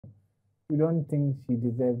we don't think she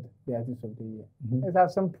deserved the Artist of the Year. It's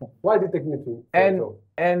as simple. Why did they take it to? And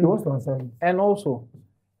also,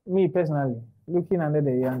 me personally, looking under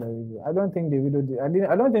the year under review, I don't think Davido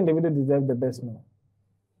deserved the best no.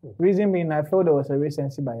 Reason being, I felt there was a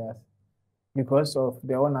recency bias because of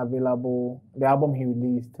the album he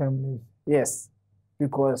released. Yes,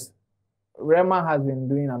 because Rema has been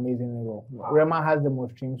doing amazingly well. Wow. Rema has the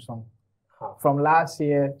most streamed song. From last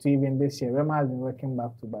year to even this year, Rema has been working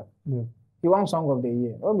back to back. Yeah. He won Song of the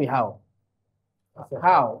Year. What be how?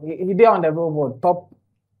 How? He did on the Billboard top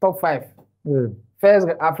 5. Yeah. First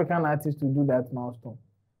African artist to do that milestone.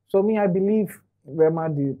 So me, I believe Rema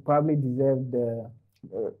probably deserved to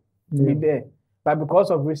be there. But because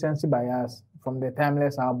of recency bias from the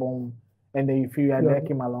Timeless album and the Euphoria, they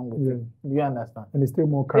came along with it. Do you understand? And it's still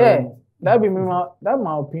more current. Yeah. That's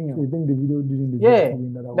my opinion. So you think the video didn't deserve to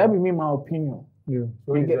win that award? That'd be my opinion. Yeah.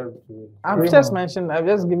 I'm just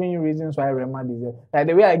giving you reasons why Rema deserved. Like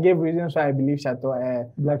the way I gave reasons why I believe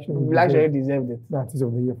Black Sherry deserved it. The Artist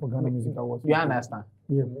of the Year for Ghana Music Awards. You understand?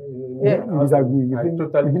 Yeah. You disagree. You think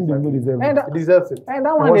Davido deserves it? He deserves it. And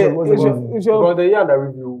that one is because the year under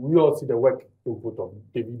review, we all see the work input of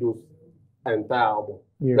Davido's entire album.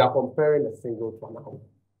 Yeah. We are comparing a single to an album.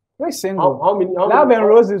 Which single? How many? Love and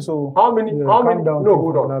Roses. So how many? No,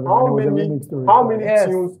 hold on. How many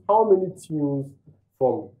tunes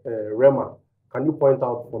from Rema can you point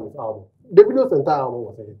out from his album? Davido's entire album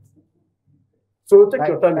was a hit. So take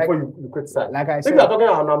your time before you criticize. Like I said, if you are talking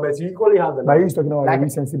about numbers, you equally have the. But he's talking about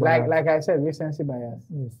recency bias. Like I said, recency bias.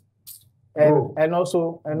 Yes. And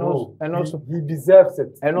also, he deserves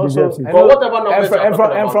it. And also, for whatever numbers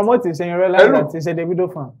from what he's saying, you realize that he's a Davido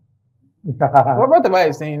fan. Whatever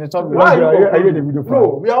he's saying, it's obvious. Why are you a Davido fan?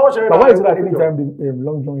 No, we are all sharing. But why is it that anytime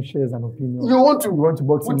Long John shares an opinion, you want to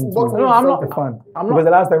box him into? No, I'm not a fan. Because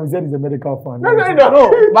the last time we said he's a medical fan. No.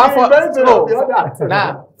 But for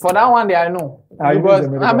that one, I know. Because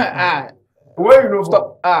where you know?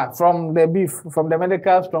 Stop. From the beef, from the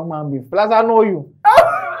medical strongman beef. Plus, I know you.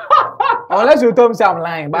 Unless you told me say I'm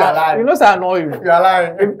lying, but you know say I know you. You are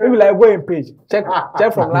lying. If you like go in page, check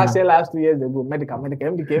from last 2 years ago, medical,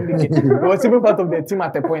 MDK. It was even part of the team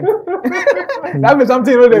at a point. That means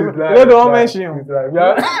something you don't mention.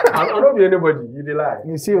 I don't be anybody. You lie.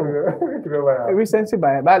 You see, recency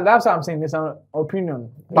bias. But that's what I'm saying. It's an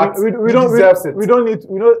opinion. But we don't deserve it. We don't need.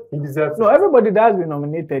 He deserves it. No, everybody that has been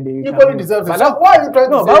nominated. He equally deserves it. So why are you trying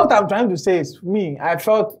to say? No, but what I'm trying to say is, me, I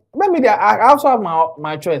felt. Maybe I also have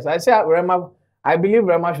my choice. I say Rema. I believe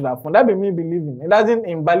Rema should have won. That be me believing. It doesn't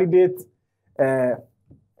invalidate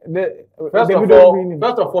First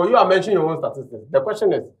of all, you are mentioning your own statistics. The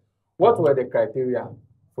question is, what were the criteria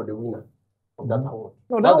for the winner of that award?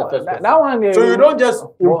 No, that one. So you don't just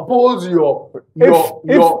impose your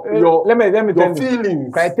let me tell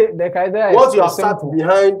feelings. The criteria. Once you are sat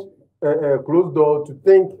behind a closed door to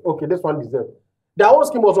think, okay, this one deserves. The award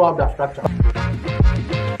scheme also have that structure.